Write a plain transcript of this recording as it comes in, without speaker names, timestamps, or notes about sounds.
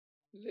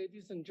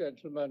Ladies and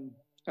gentlemen,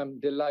 I'm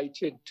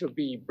delighted to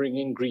be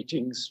bringing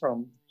greetings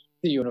from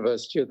the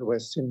University of the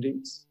West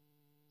Indies.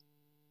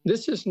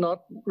 This is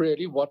not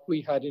really what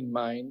we had in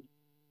mind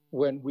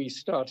when we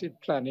started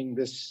planning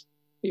this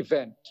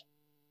event.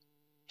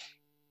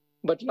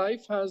 But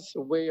life has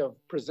a way of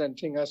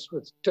presenting us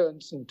with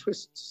turns and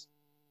twists.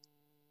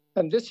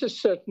 And this is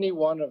certainly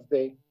one of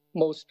the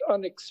most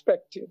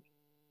unexpected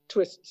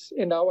twists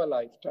in our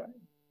lifetime.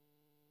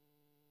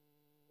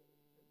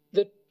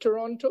 The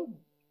Toronto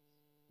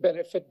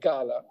Benefit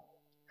Gala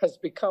has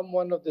become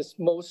one of the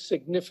most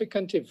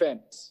significant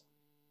events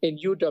in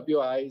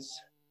UWI's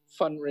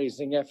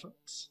fundraising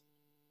efforts.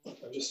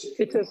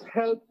 It has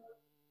helped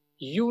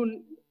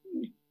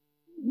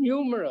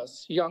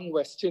numerous young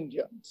West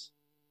Indians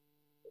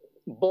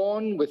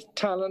born with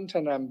talent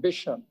and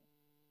ambition,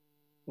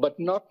 but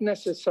not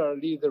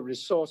necessarily the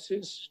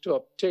resources to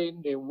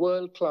obtain a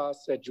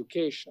world-class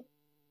education.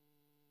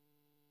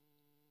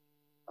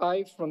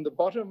 I, from the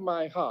bottom of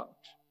my heart,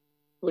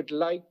 would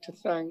like to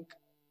thank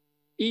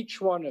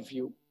each one of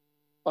you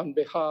on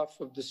behalf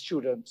of the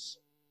students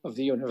of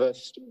the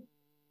university.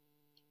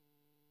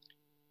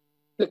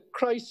 The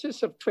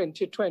crisis of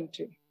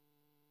 2020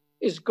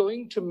 is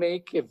going to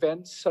make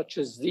events such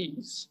as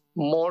these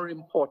more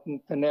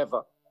important than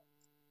ever,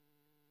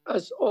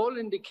 as all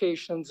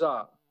indications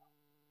are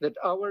that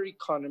our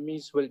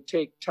economies will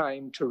take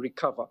time to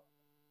recover.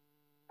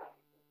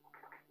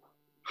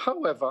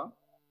 However,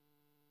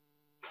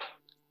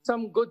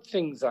 some good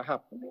things are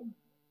happening.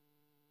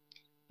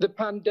 The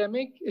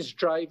pandemic is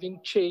driving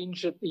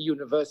change at the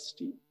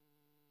university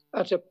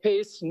at a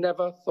pace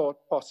never thought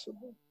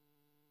possible.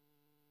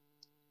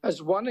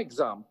 As one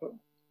example,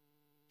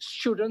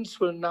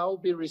 students will now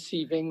be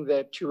receiving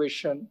their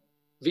tuition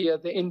via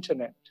the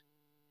internet.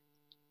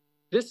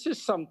 This is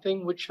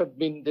something which had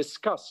been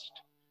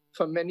discussed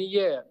for many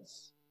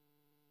years,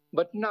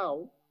 but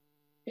now,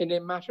 in a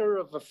matter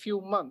of a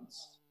few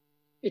months,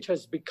 it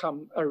has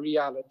become a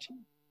reality.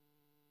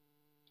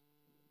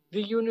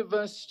 The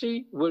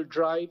university will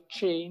drive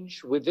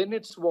change within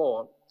its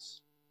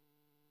walls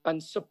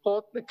and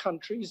support the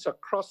countries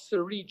across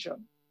the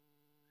region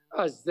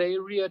as they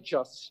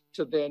readjust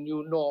to their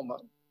new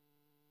normal.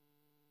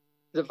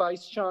 The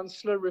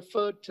Vice-Chancellor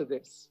referred to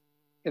this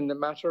in the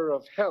matter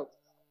of health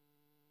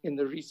in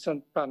the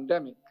recent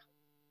pandemic.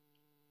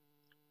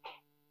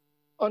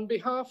 On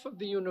behalf of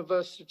the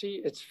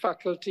university, its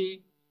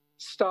faculty,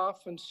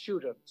 staff, and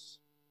students,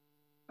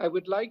 I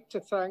would like to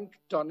thank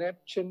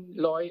Donette Chin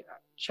Loy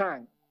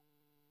Chang,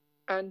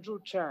 Andrew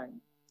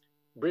Chang,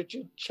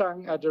 Bridget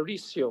Chang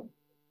Adaricio,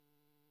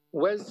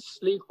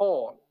 Wesley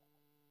Hall,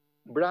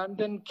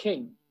 Brandon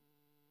King,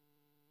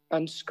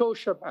 and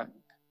Scotiabank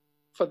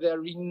for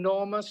their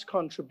enormous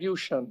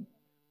contribution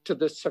to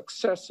the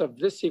success of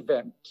this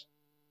event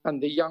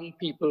and the young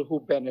people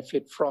who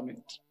benefit from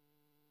it.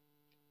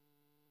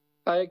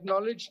 I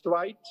acknowledge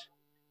Dwight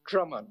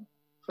Drummond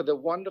for the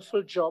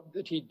wonderful job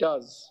that he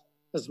does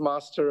as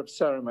Master of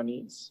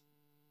Ceremonies,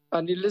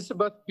 and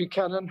Elizabeth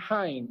Buchanan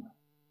Hine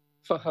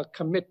for her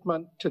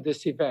commitment to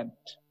this event.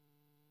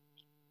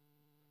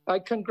 I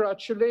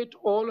congratulate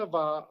all of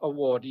our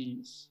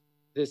awardees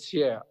this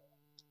year.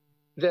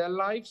 Their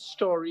life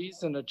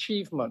stories and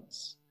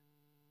achievements,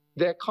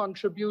 their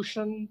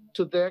contribution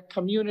to their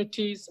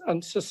communities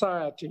and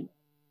society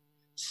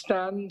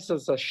stands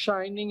as a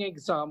shining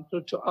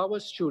example to our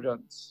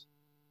students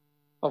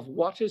of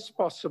what is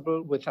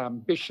possible with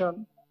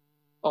ambition,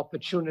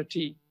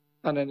 opportunity,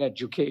 and an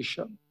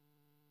education.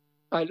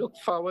 I look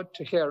forward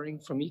to hearing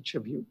from each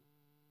of you.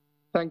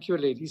 Thank you,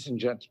 ladies and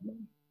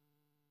gentlemen.